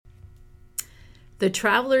The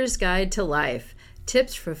Traveler's Guide to Life,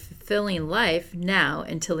 Tips for Fulfilling Life Now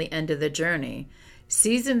Until the End of the Journey.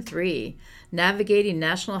 Season 3, Navigating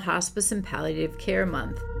National Hospice and Palliative Care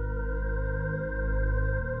Month.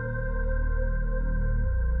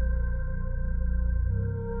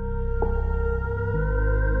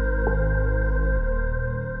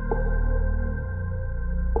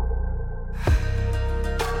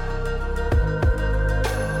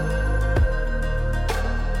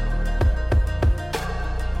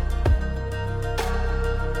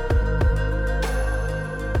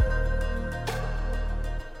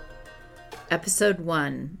 Episode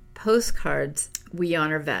 1, Postcards, We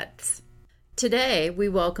Honor Vets. Today, we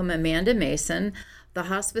welcome Amanda Mason, the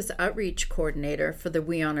Hospice Outreach Coordinator for the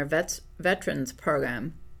We Honor Veterans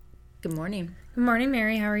Program. Good morning. Good morning,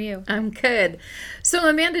 Mary. How are you? I'm good. So,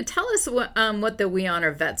 Amanda, tell us what the We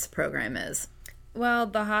Honor Vets program is. Well,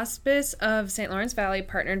 the Hospice of St. Lawrence Valley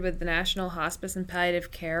partnered with the National Hospice and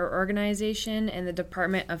Palliative Care Organization and the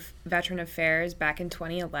Department of Veteran Affairs back in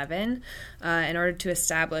 2011 in order to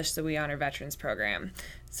establish the We Honor Veterans Program.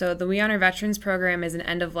 So the We Honor Veterans Program is an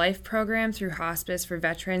end-of-life program through hospice for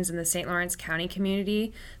veterans in the St. Lawrence County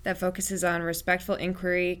community that focuses on respectful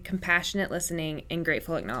inquiry, compassionate listening, and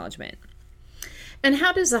grateful acknowledgement. And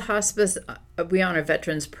how does the Hospice We Honor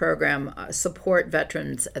Veterans Program support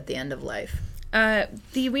veterans at the end of life?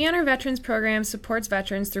 The We Honor Veterans Program supports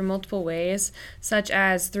veterans through multiple ways, such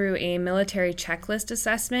as through a military checklist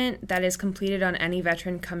assessment that is completed on any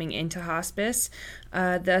veteran coming into hospice.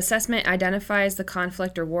 The assessment identifies the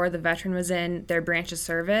conflict or war the veteran was in, their branch of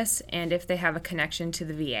service, and if they have a connection to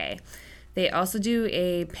the VA. They also do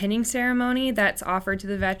a pinning ceremony that's offered to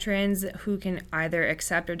the veterans who can either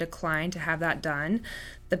accept or decline to have that done.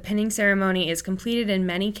 The pinning ceremony is completed in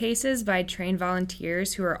many cases by trained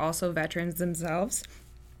volunteers who are also veterans themselves.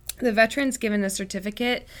 The veteran's given a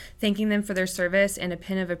certificate thanking them for their service and a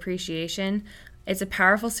pin of appreciation. It's a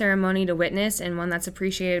powerful ceremony to witness and one that's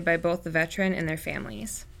appreciated by both the veteran and their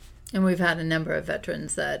families. And we've had a number of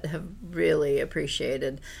veterans that have really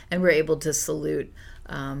appreciated and were able to salute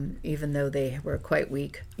even though they were quite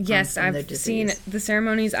weak. Yes, I've seen the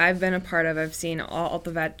ceremonies I've been a part of. I've seen all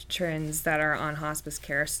the veterans that are on hospice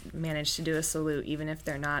care manage to do a salute, even if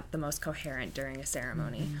they're not the most coherent during a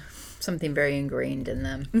ceremony. Mm-hmm. Something very ingrained in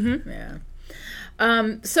them. Mm-hmm.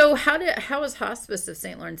 Yeah. So how has Hospice of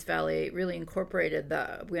St. Lawrence Valley really incorporated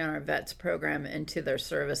the We Honor Vets program into their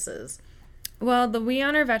services? Well, the We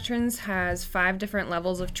Honor Veterans has 5 different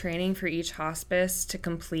levels of training for each hospice to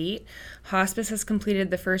complete. Hospice has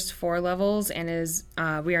completed the first 4 levels and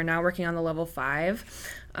we are now working on the level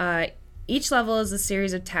 5. Each level is a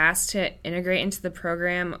series of tasks to integrate into the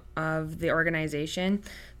program of the organization.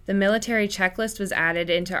 The military checklist was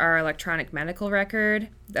added into our electronic medical record,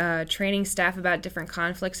 training staff about different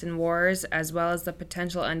conflicts and wars, as well as the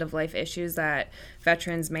potential end-of-life issues that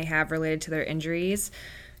veterans may have related to their injuries.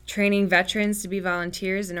 Training veterans to be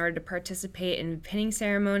volunteers in order to participate in pinning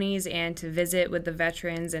ceremonies and to visit with the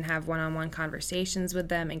veterans and have one-on-one conversations with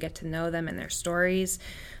them and get to know them and their stories.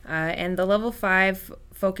 And the level 5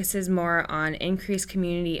 focuses more on increased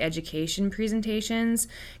community education presentations,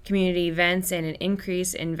 community events, and an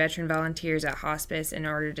increase in veteran volunteers at hospice, in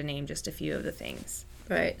order to name just a few of the things.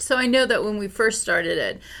 Right. So I know that when we first started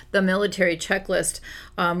it, the military checklist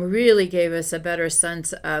really gave us a better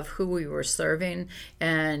sense of who we were serving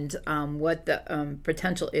and what the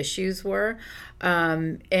potential issues were.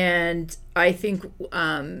 And I think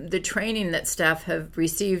the training that staff have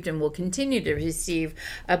received and will continue to receive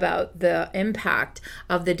about the impact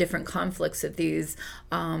of the different conflicts that these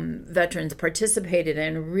veterans participated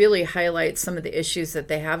in really highlights some of the issues that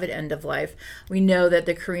they have at end of life. We know that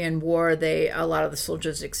the Korean War, a lot of the soldiers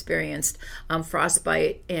experienced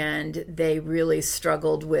frostbite, and they really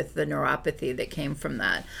struggled with the neuropathy that came from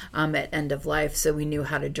that at end of life. So we knew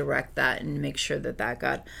how to direct that and make sure that that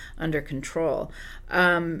got under control.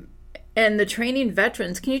 And the training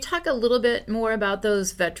veterans, can you talk a little bit more about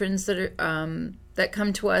those veterans that are that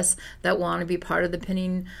come to us that want to be part of the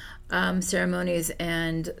pinning ceremonies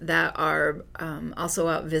and that are also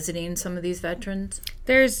out visiting some of these veterans?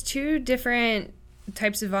 There's 2 different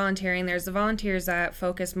types of volunteering. There's the volunteers that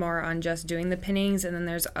focus more on just doing the pinnings, and then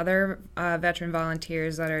there's other veteran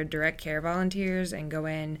volunteers that are direct care volunteers and go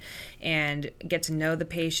in and get to know the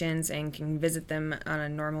patients and can visit them on a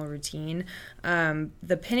normal routine.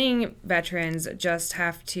 The pinning veterans just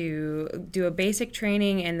have to do a basic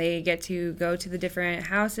training, and they get to go to the different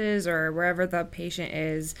houses or wherever the patient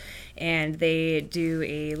is, and they do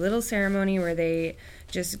a little ceremony where they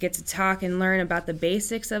just get to talk and learn about the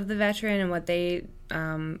basics of the veteran and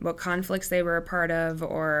what conflicts they were a part of,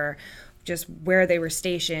 or just where they were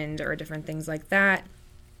stationed or different things like that.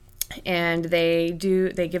 And they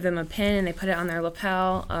give them a pin and they put it on their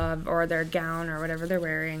lapel or their gown or whatever they're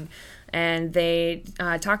wearing. And they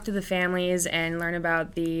talk to the families and learn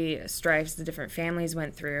about the strifes the different families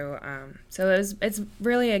went through. So it's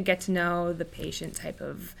really a get to know the patient type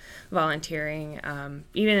of volunteering.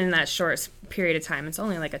 Even in that short period of time, it's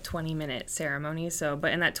only like a 20-minute ceremony.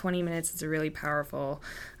 But in that 20 minutes, it's a really powerful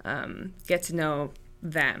get to know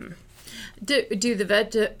them. Do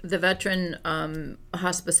the veteran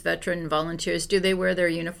hospice veteran volunteers, do they wear their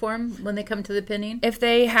uniform when they come to the pinning? If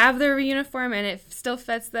they have their uniform and it still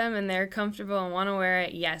fits them and they're comfortable and want to wear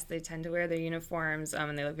it, yes, they tend to wear their uniforms,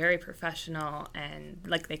 and they look very professional and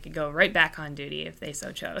like they could go right back on duty if they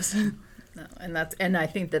so chose. No, and I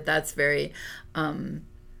think that's very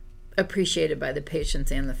appreciated by the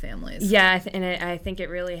patients and the families. Yeah, I think it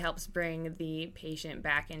really helps bring the patient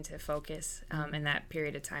back into focus in that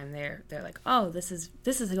period of time. They're like, oh, this is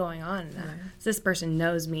going on. This person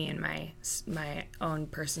knows me and my own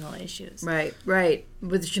personal issues. Right,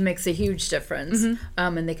 which makes a huge difference.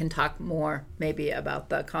 And they can talk more maybe about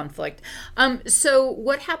the conflict. So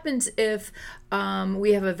what happens if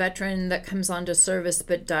we have a veteran that comes onto service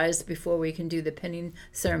but dies before we can do the pinning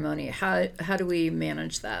ceremony? How do we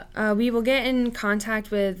manage that? We will get in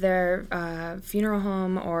contact with their funeral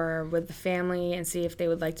home or with the family and see if they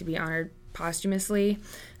would like to be honored posthumously.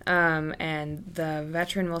 And the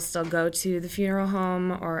veteran will still go to the funeral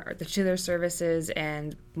home or to their services,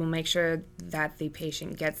 and we'll make sure that the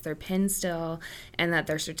patient gets their pin still and that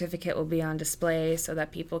their certificate will be on display so that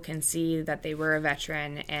people can see that they were a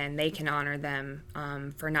veteran and they can honor them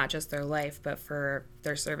for not just their life but for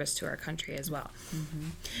their service to our country as well.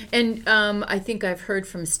 And I think I've heard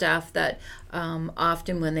from staff that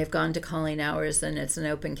often when they've gone to calling hours and it's an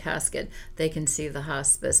open casket, they can see the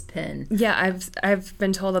hospice pin. Yeah, I've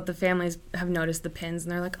been told that the families have noticed the pins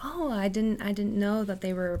and they're like, oh, I didn't know that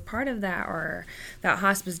they were part of that or that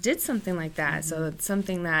hospice did something like that. So it's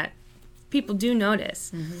something that people do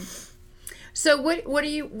notice. So what do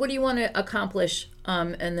you want to accomplish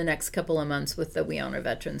in the next couple of months with the We Honor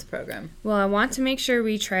Veterans program? Well, I want to make sure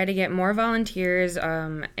we try to get more volunteers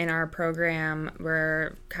in our program.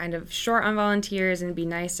 We're kind of short on volunteers, and it'd be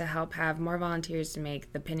nice to help have more volunteers to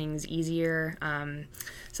make the pinnings easier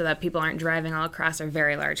so that people aren't driving all across our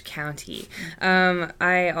very large county.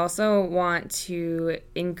 I also want to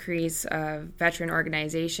increase veteran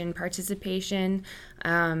organization participation,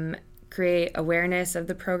 create awareness of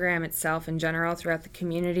the program itself in general throughout the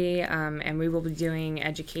community, and we will be doing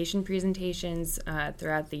education presentations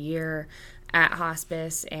throughout the year at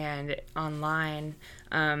hospice and online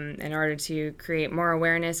in order to create more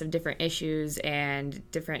awareness of different issues and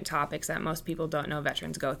different topics that most people don't know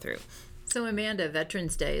veterans go through. So Amanda,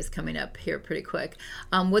 Veterans Day is coming up here pretty quick.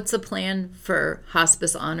 What's the plan for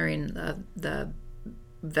hospice honoring the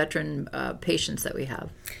veteran patients that we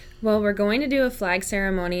have? Well, we're going to do a flag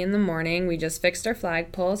ceremony in the morning. We just fixed our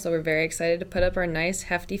flagpole, so we're very excited to put up our nice,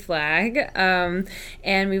 hefty flag.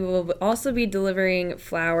 And we will also be delivering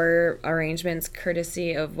flower arrangements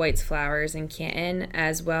courtesy of White's Flowers in Canton,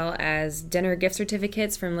 as well as dinner gift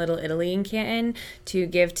certificates from Little Italy in Canton to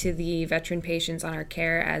give to the veteran patients on our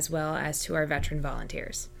care, as well as to our veteran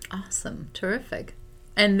volunteers. Awesome. Terrific.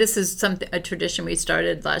 And this is a tradition we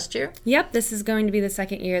started last year? Yep, this is going to be the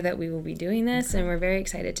second year that we will be doing this, and we're very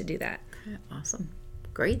excited to do that. Okay, awesome.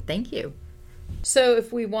 Great, thank you. So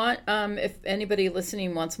if we want, if anybody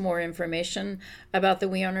listening wants more information about the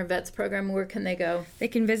We Honor Vets program, where can they go? They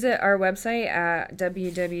can visit our website at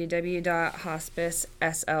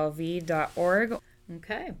www.hospiceslv.org.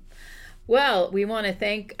 Okay. Well, we want to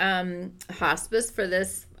thank Hospice for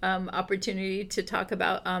this opportunity to talk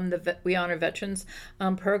about the We Honor Veterans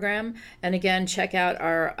program. And again, check out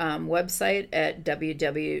our website at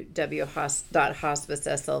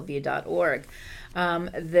www.hospiceslv.org.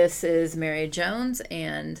 This is Mary Jones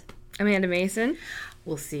and Amanda Mason.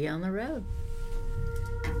 We'll see you on the road.